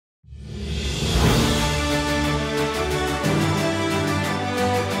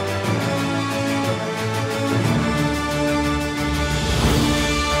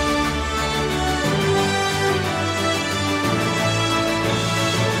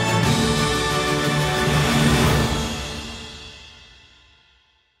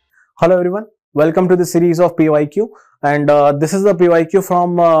Hello everyone, welcome to the series of PYQ, and this is the PYQ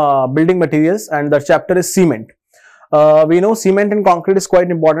from building materials, and the chapter is cement. We know cement and concrete is quite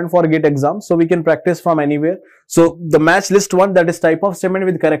important for GATE exam, so we can practice from anywhere. So the match list one, that is type of cement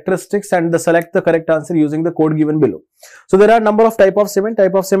with characteristics, and select the correct answer using the code given below. So there are a number of type of cement.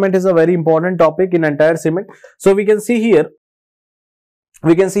 Type of cement is a very important topic in entire cement. So we can see here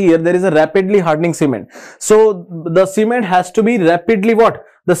there is a rapidly hardening cement. So the cement has to be rapidly what?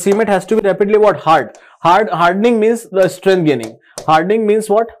 The cement has to be rapidly what? Hardening means the strength gaining. Hardening means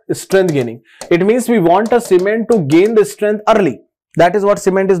what? Strength gaining. It means we want a cement to gain the strength early. That is what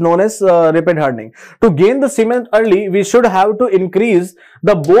cement is known as rapid hardening. To gain the cement early, we should have to increase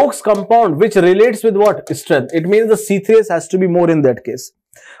the box compound which relates with what? Strength. It means the C3S has to be more in that case.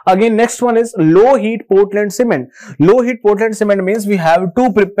 Again, next one is low heat Portland cement. Low heat Portland cement means we have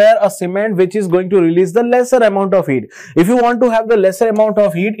to prepare a cement which is going to release the lesser amount of heat. If you want to have the lesser amount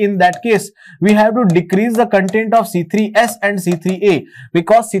of heat, in that case, we have to decrease the content of C3S and C3A,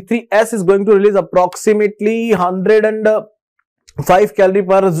 because C3S is going to release approximately 105 calorie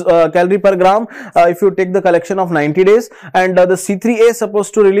per gram if you take the collection of 90 days, and the C3A is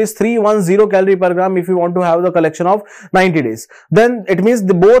supposed to release 310 calorie per gram if you want to have the collection of 90 days. Then it means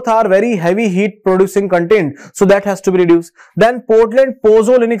both are very heavy heat producing content, so that has to be reduced. Then Portland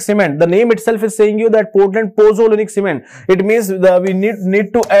pozzolanic cement, the name itself is saying you that Portland pozzolanic cement, it means we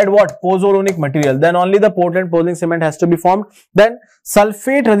need to add what? Pozzolanic material, then only the Portland pozzolanic cement has to be formed. Then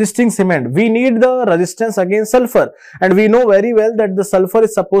sulfate resisting cement, we need the resistance against sulfur, and we know very well that the sulfur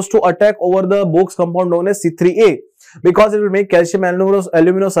is supposed to attack over the box compound known as C3A, because it will make calcium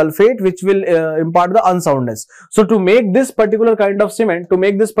aluminosulfate, which will impart the unsoundness. So to make this particular kind of cement,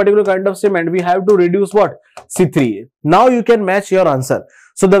 we have to reduce what? C3A. Now you can match your answer.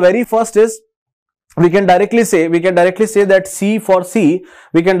 So the very first is, we can directly say that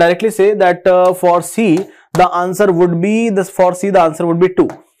for C the answer would be this. For C the answer would be 2,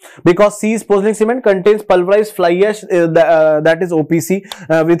 because C's pozzolanic cement contains pulverized fly ash, that is OPC.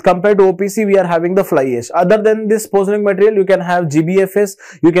 With compared to OPC, we are having the fly ash. Other than this pozzolanic material, you can have GBFS,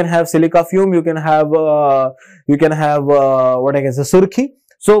 you can have silica fume, you can have what I can say, surkhi.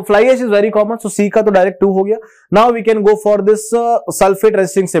 So fly ash is very common, so C ka to direct 2 ho gaya. Now we can go for this sulfate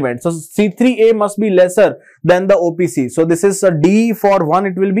resisting cement. So C3A must be lesser than the OPC. So this is D. For 1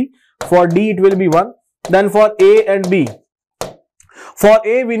 it will be, for D it will be 1. Then for A and B, for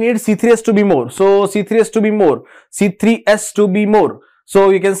A we need C3S to be more. So C3S to be more.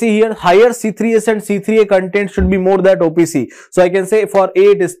 So you can see here higher C3S and C3A content should be more than OPC. So I can say for A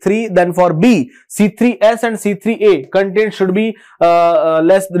it is 3. Then for B, C3S and C3A content should be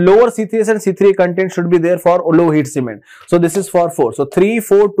less. Lower C3S and C3A content should be there for low heat cement. So this is for 4. So 3,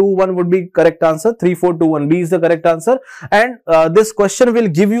 4, 2, 1 would be correct answer. 3, 4, 2, 1. B is the correct answer. And this question will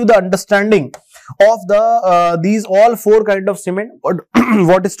give you the understanding of the these all 4 kind of cement,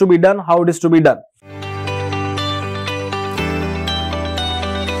 what is to be done, how it is to be done.